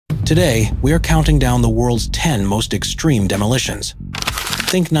Today, we are counting down the world's 10 most extreme demolitions.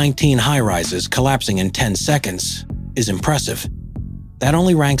 Think 19 high-rises collapsing in 10 seconds is impressive. That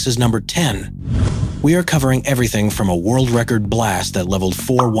only ranks as number 10. We are covering everything from a world record blast that leveled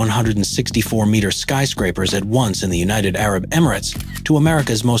 4 164-meter skyscrapers at once in the United Arab Emirates to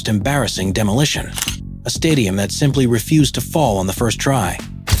America's most embarrassing demolition, a stadium that simply refused to fall on the first try.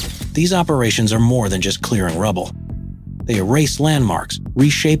 These operations are more than just clearing rubble. They erase landmarks,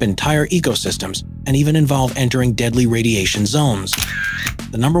 reshape entire ecosystems, and even involve entering deadly radiation zones.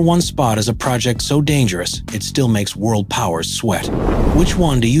 The number one spot is a project so dangerous, it still makes world powers sweat. Which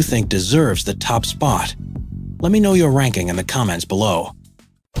one do you think deserves the top spot? Let me know your ranking in the comments below.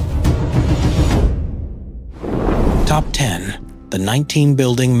 Top 10. The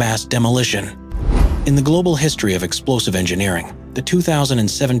 19-building mass demolition. In the global history of explosive engineering, the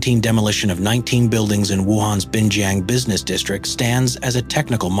 2017 demolition of 19 buildings in Wuhan's Binjiang business district stands as a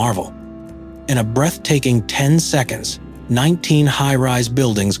technical marvel. In a breathtaking 10 seconds, 19 high-rise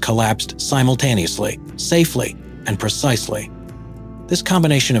buildings collapsed simultaneously, safely, and precisely. This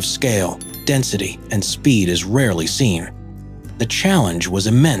combination of scale, density, and speed is rarely seen. The challenge was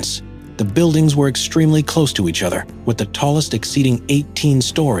immense. The buildings were extremely close to each other, with the tallest exceeding 18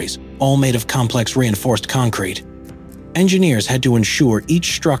 stories, all made of complex reinforced concrete. Engineers had to ensure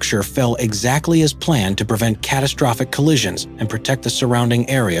each structure fell exactly as planned to prevent catastrophic collisions and protect the surrounding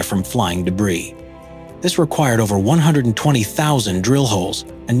area from flying debris. This required over 120,000 drill holes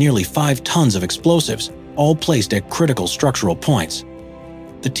and nearly 5 tons of explosives, all placed at critical structural points.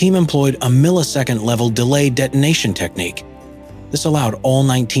 The team employed a millisecond-level delay detonation technique. This allowed all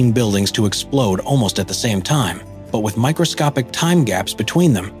 19 buildings to explode almost at the same time, but with microscopic time gaps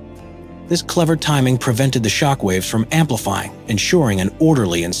between them. This clever timing prevented the shockwaves from amplifying, ensuring an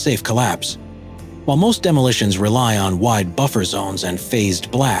orderly and safe collapse. While most demolitions rely on wide buffer zones and phased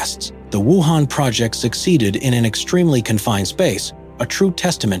blasts, the Wuhan project succeeded in an extremely confined space, a true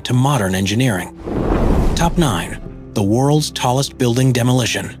testament to modern engineering. Top 9. The world's tallest building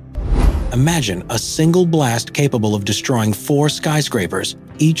demolition. Imagine a single blast capable of destroying 4 skyscrapers,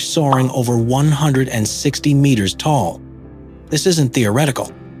 each soaring over 160 meters tall. This isn't theoretical.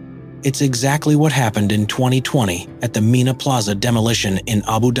 It's exactly what happened in 2020 at the Mina Plaza demolition in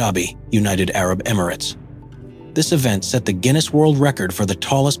Abu Dhabi, United Arab Emirates. This event set the Guinness World Record for the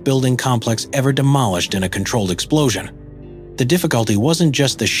tallest building complex ever demolished in a controlled explosion. The difficulty wasn't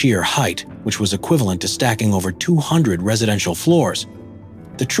just the sheer height, which was equivalent to stacking over 200 residential floors.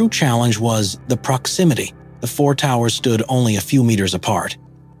 The true challenge was the proximity. The 4 towers stood only a few meters apart.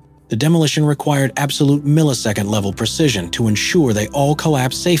 The demolition required absolute millisecond-level precision to ensure they all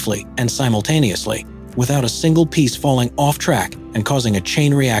collapsed safely and simultaneously, without a single piece falling off track and causing a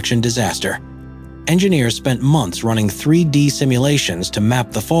chain reaction disaster. Engineers spent months running 3D simulations to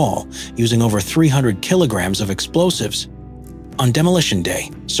map the fall, using over 300 kilograms of explosives. On demolition day,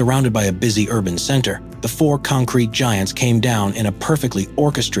 surrounded by a busy urban center, the 4 concrete giants came down in a perfectly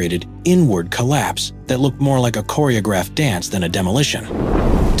orchestrated, inward collapse that looked more like a choreographed dance than a demolition.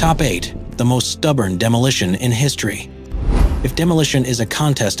 Top 8. The most stubborn demolition in history. If demolition is a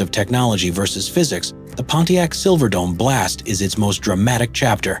contest of technology versus physics, the Pontiac Silverdome blast is its most dramatic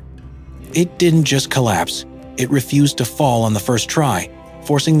chapter. It didn't just collapse, it refused to fall on the first try,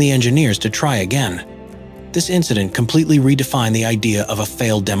 forcing the engineers to try again. This incident completely redefined the idea of a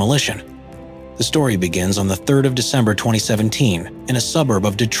failed demolition. The story begins on the 3rd of December 2017 in a suburb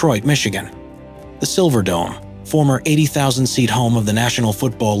of Detroit, Michigan. The Silverdome, former 80,000-seat home of the National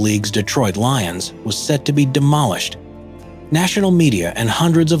Football League's Detroit Lions, was set to be demolished. National media and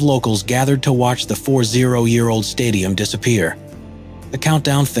hundreds of locals gathered to watch the 40-year-old stadium disappear. The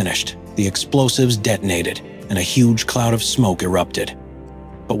countdown finished, the explosives detonated, and a huge cloud of smoke erupted.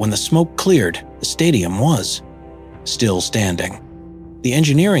 But when the smoke cleared, the stadium was still standing. The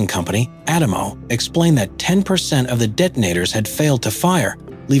engineering company, Atomo, explained that 10% of the detonators had failed to fire,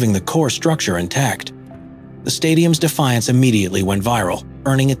 leaving the core structure intact. The stadium's defiance immediately went viral,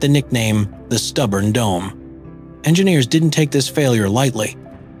 earning it the nickname the Stubborn Dome. Engineers didn't take this failure lightly.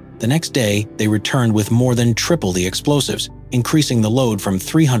 The next day, they returned with more than triple the explosives, increasing the load from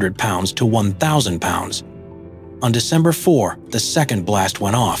 300 pounds to 1,000 pounds. On December 4, the second blast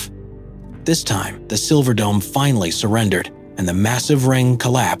went off. This time, the Silverdome finally surrendered, and the massive ring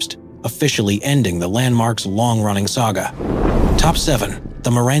collapsed, officially ending the landmark's long-running saga. Top 7.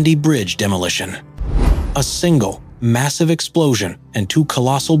 The Morandi Bridge demolition. A single, massive explosion and 2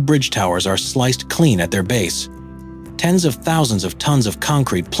 colossal bridge towers are sliced clean at their base. Tens of thousands of tons of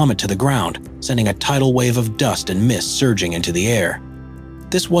concrete plummet to the ground, sending a tidal wave of dust and mist surging into the air.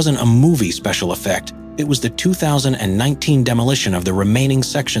 This wasn't a movie special effect. It was the 2019 demolition of the remaining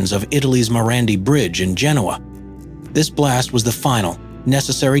sections of Italy's Morandi Bridge in Genoa. This blast was the final,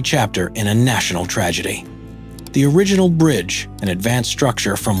 necessary chapter in a national tragedy. The original bridge, an advanced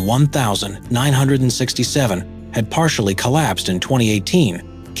structure from 1967, had partially collapsed in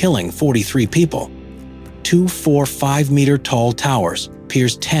 2018, killing 43 people. Two 4-5-meter-tall towers,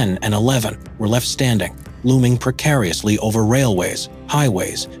 Piers 10 and 11, were left standing, looming precariously over railways,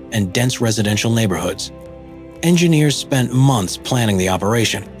 highways, and dense residential neighborhoods. Engineers spent months planning the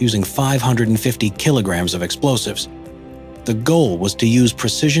operation, using 550 kilograms of explosives. The goal was to use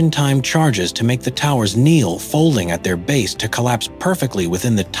precision-timed charges to make the towers kneel, folding at their base to collapse perfectly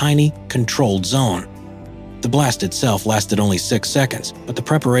within the tiny, controlled zone. The blast itself lasted only 6 seconds, but the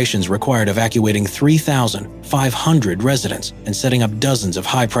preparations required evacuating 3,500 residents and setting up dozens of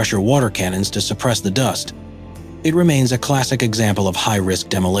high-pressure water cannons to suppress the dust. It remains a classic example of high-risk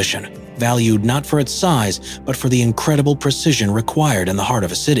demolition, valued not for its size, but for the incredible precision required in the heart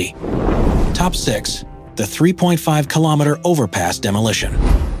of a city. Top 6. The 3.5-kilometer overpass demolition.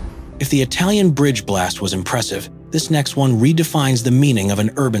 If the Italian bridge blast was impressive, this next one redefines the meaning of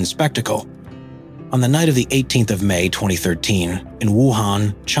an urban spectacle. On the night of the 18th of May 2013, in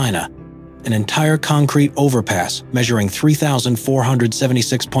Wuhan, China, an entire concrete overpass measuring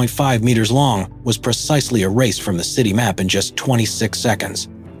 3,476.5 meters long was precisely erased from the city map in just 26 seconds.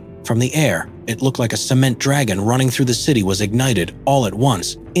 From the air, it looked like a cement dragon running through the city was ignited all at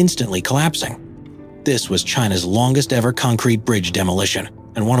once, instantly collapsing. This was China's longest ever concrete bridge demolition,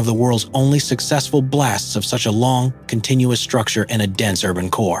 and one of the world's only successful blasts of such a long, continuous structure in a dense urban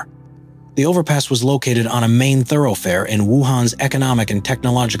core. The overpass was located on a main thoroughfare in Wuhan's economic and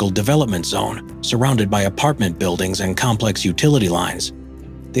technological development zone, surrounded by apartment buildings and complex utility lines.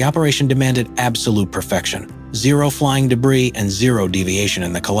 The operation demanded absolute perfection, zero flying debris and zero deviation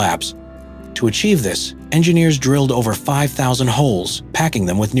in the collapse. To achieve this, engineers drilled over 5,000 holes, packing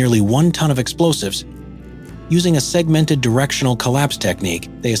them with nearly 1 ton of explosives. Using a segmented directional collapse technique,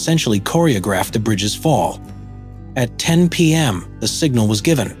 they essentially choreographed the bridge's fall. At 10 p.m., the signal was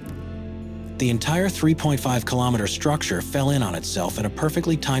given. The entire 3.5-kilometer structure fell in on itself in a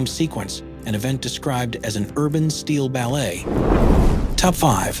perfectly timed sequence, an event described as an urban steel ballet. Top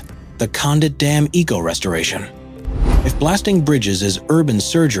 5. The Condit Dam Eco-Restoration. If blasting bridges is urban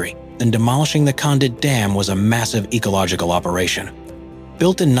surgery, then demolishing the Condit Dam was a massive ecological operation.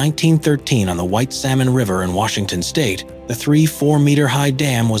 Built in 1913 on the White Salmon River in Washington state, the 3-4-meter-high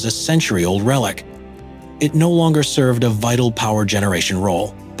dam was a century-old relic. It no longer served a vital power generation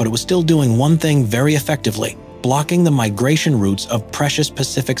role, but it was still doing one thing very effectively, blocking the migration routes of precious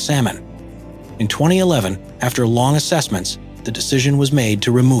Pacific salmon. In 2011, after long assessments, the decision was made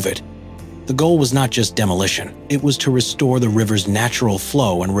to remove it. The goal was not just demolition, it was to restore the river's natural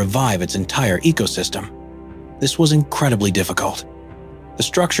flow and revive its entire ecosystem. This was incredibly difficult. The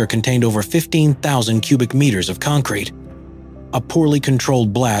structure contained over 15,000 cubic meters of concrete. A poorly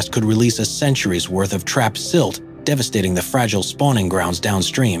controlled blast could release a century's worth of trapped silt, devastating the fragile spawning grounds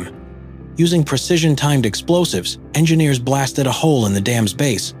downstream. Using precision-timed explosives, engineers blasted a hole in the dam's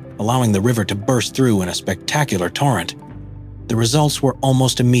base, allowing the river to burst through in a spectacular torrent. The results were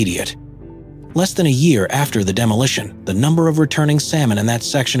almost immediate. Less than a year after the demolition, the number of returning salmon in that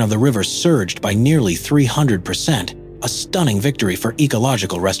section of the river surged by nearly 300%, a stunning victory for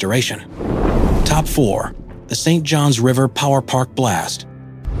ecological restoration. Top 4. The St. Johns River Power Park Blast.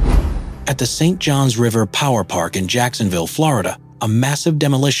 At the St. Johns River Power Park in Jacksonville, Florida, a massive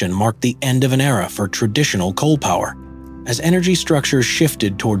demolition marked the end of an era for traditional coal power. As energy structures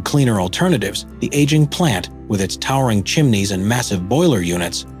shifted toward cleaner alternatives, the aging plant, with its towering chimneys and massive boiler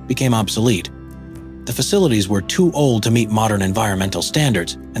units, became obsolete. The facilities were too old to meet modern environmental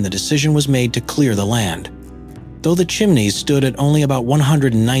standards, and the decision was made to clear the land. Though the chimneys stood at only about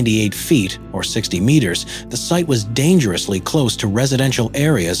 198 feet, or 60 meters, the site was dangerously close to residential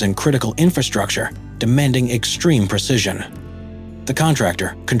areas and critical infrastructure, demanding extreme precision. The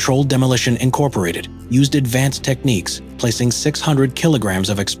contractor, Controlled Demolition Incorporated, used advanced techniques, placing 600 kilograms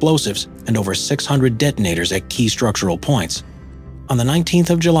of explosives and over 600 detonators at key structural points. On the 19th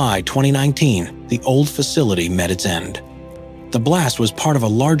of July 2019, the old facility met its end. The blast was part of a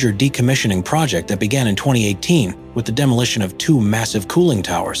larger decommissioning project that began in 2018 with the demolition of 2 massive cooling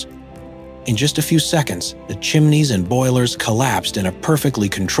towers. In just a few seconds, the chimneys and boilers collapsed in a perfectly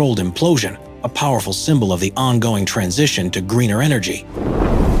controlled implosion, a powerful symbol of the ongoing transition to greener energy.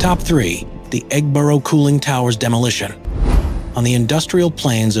 Top 3. The Eggborough Cooling Towers Demolition. On the industrial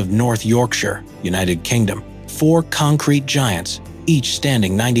plains of North Yorkshire, United Kingdom, 4 concrete giants, each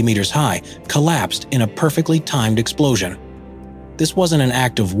standing 90 meters high, collapsed in a perfectly timed explosion. This wasn't an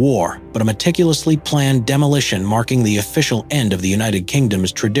act of war, but a meticulously planned demolition marking the official end of the United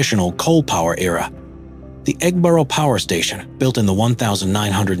Kingdom's traditional coal power era. The Eggborough Power Station, built in the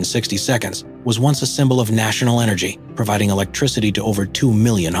 1962, was once a symbol of national energy, providing electricity to over 2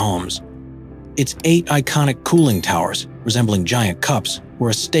 million homes. Its 8 iconic cooling towers, resembling giant cups,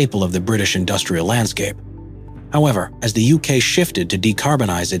 were a staple of the British industrial landscape. However, as the UK shifted to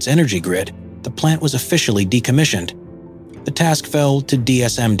decarbonize its energy grid, the plant was officially decommissioned. The task fell to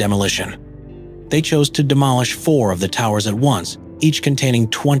DSM Demolition. They chose to demolish 4 of the towers at once, each containing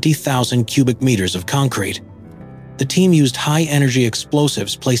 20,000 cubic meters of concrete. The team used high-energy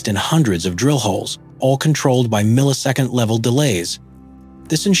explosives placed in hundreds of drill holes, all controlled by millisecond-level delays.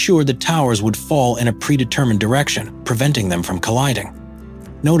 This ensured the towers would fall in a predetermined direction, preventing them from colliding.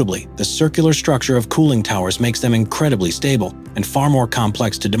 Notably, the circular structure of cooling towers makes them incredibly stable and far more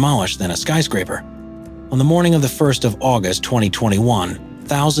complex to demolish than a skyscraper. On the morning of the 1st of August 2021,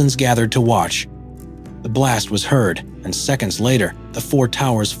 thousands gathered to watch. The blast was heard, and seconds later, the 4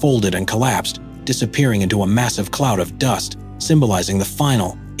 towers folded and collapsed, disappearing into a massive cloud of dust, symbolizing the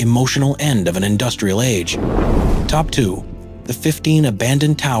final, emotional end of an industrial age. Top 2. The 15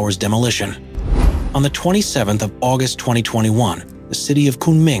 Abandoned Towers Demolition. On the 27th of August 2021, the city of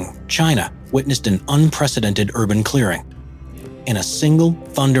Kunming, China, witnessed an unprecedented urban clearing. In a single,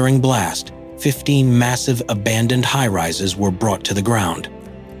 thundering blast, 15 massive abandoned high-rises were brought to the ground.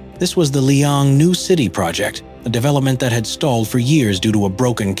 This was the Liang New City project, a development that had stalled for years due to a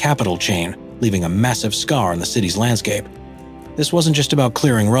broken capital chain, leaving a massive scar on the city's landscape. This wasn't just about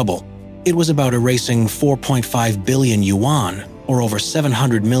clearing rubble. It was about erasing 4.5 billion yuan, or over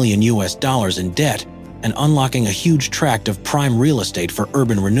 $700 million in debt, and unlocking a huge tract of prime real estate for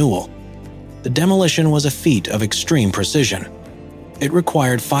urban renewal. The demolition was a feat of extreme precision. It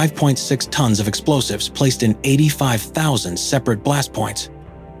required 5.6 tons of explosives placed in 85,000 separate blast points.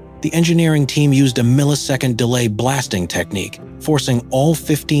 The engineering team used a millisecond delay blasting technique, forcing all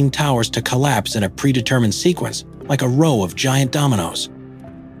 15 towers to collapse in a predetermined sequence, like a row of giant dominoes.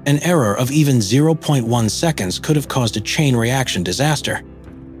 An error of even 0.1 seconds could have caused a chain reaction disaster.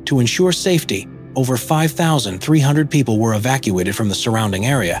 To ensure safety, over 5,300 people were evacuated from the surrounding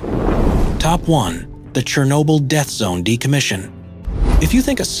area. Top 1. The Chernobyl Death Zone Decommission. If you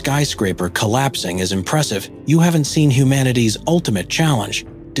think a skyscraper collapsing is impressive, you haven't seen humanity's ultimate challenge,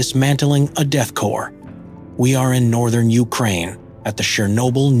 dismantling a death core. We are in northern Ukraine, at the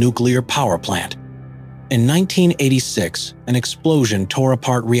Chernobyl nuclear power plant. In 1986, an explosion tore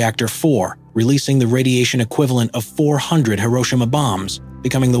apart Reactor 4, releasing the radiation equivalent of 400 Hiroshima bombs,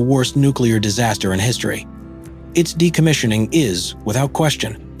 becoming the worst nuclear disaster in history. Its decommissioning is, without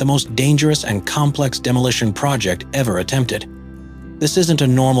question, the most dangerous and complex demolition project ever attempted. This isn't a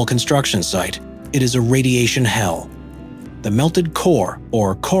normal construction site, it is a radiation hell. The melted core,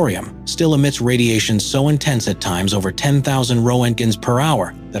 or corium, still emits radiation so intense at times over 10,000 Roentgens per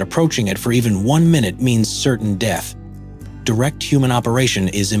hour that approaching it for even 1 minute means certain death. Direct human operation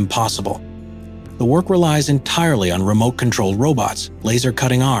is impossible. The work relies entirely on remote-controlled robots,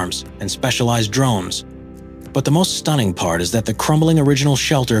 laser-cutting arms, and specialized drones. But the most stunning part is that the crumbling original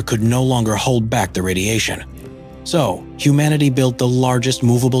shelter could no longer hold back the radiation. So, humanity built the largest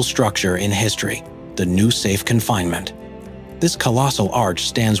movable structure in history, the new safe confinement. This colossal arch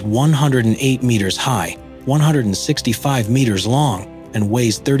stands 108 meters high, 165 meters long, and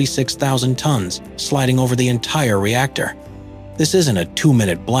weighs 36,000 tons, sliding over the entire reactor. This isn't a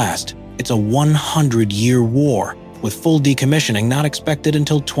 2-minute blast, it's a 100-year war, with full decommissioning not expected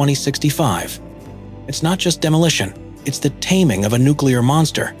until 2065. It's not just demolition, it's the taming of a nuclear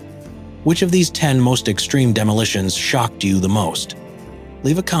monster. Which of these 10 most extreme demolitions shocked you the most?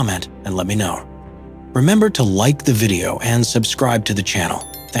 Leave a comment and let me know. Remember to like the video and subscribe to the channel.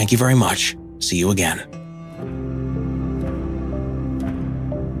 Thank you very much. See you again.